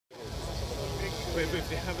But if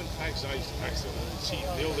they haven't practiced, I used to practice it and cheat.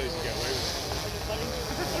 The old days you get away with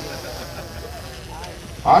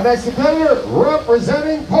it. Our next competitor,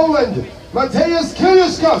 representing Poland, Mateusz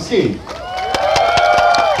Kieliszkowski.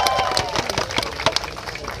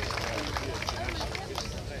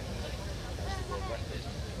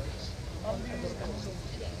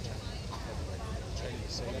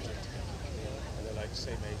 They're like the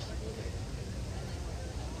same age.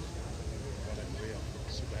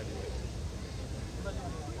 Super heavyweight.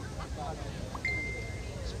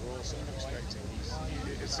 So we're all sort of expecting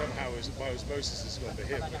somehow by osmosis it's gone to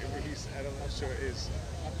him. I'm not sure it is.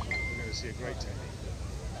 We're going to see a great technique.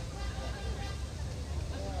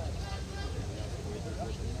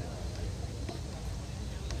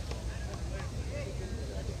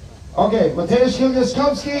 Okay, Mateusz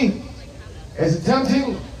Kieliszkowski is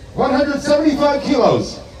attempting 175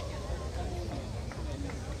 kilos.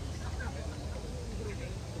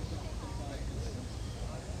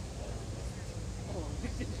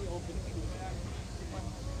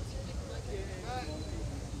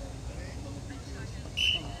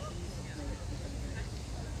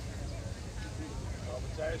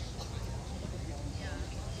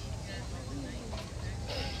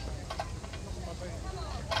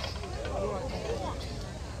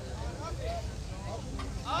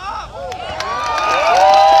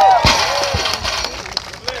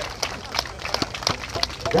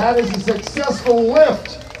 That is a successful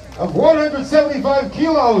lift of 175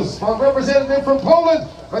 kilos from representative from Poland,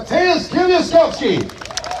 Mateusz Kieliszkowski.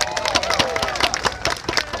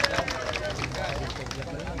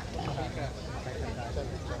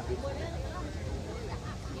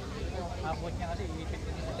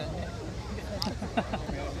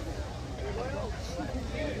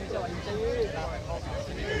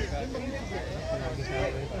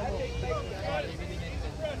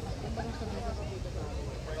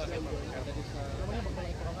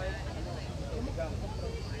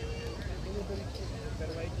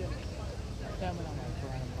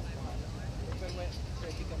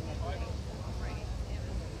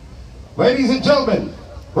 Ladies and gentlemen,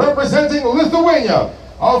 representing Lithuania,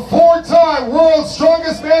 a four-time World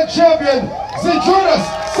Strongest Man champion, Zydrunas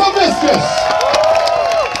Savickas.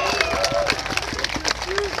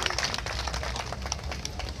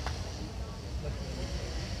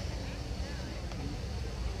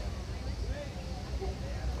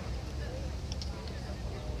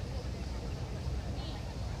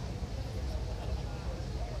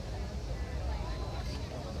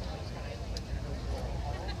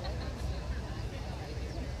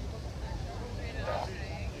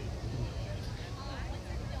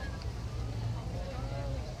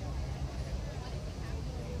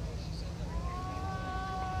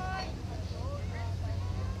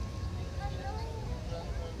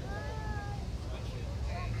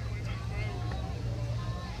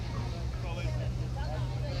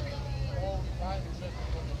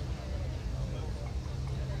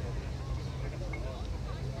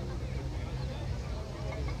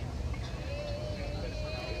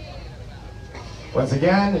 Once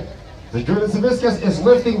again, Zydrunas Savickas is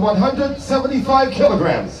lifting 175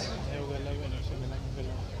 kilograms,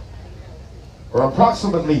 or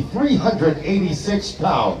approximately 386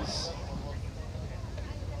 pounds.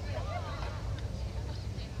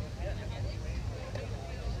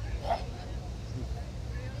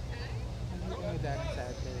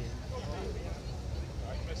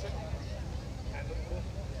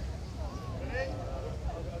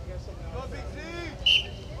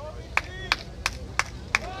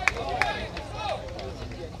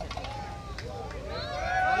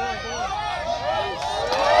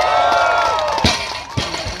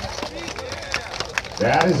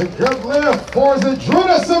 That is a good lift for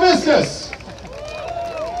Zydrunas Savickas.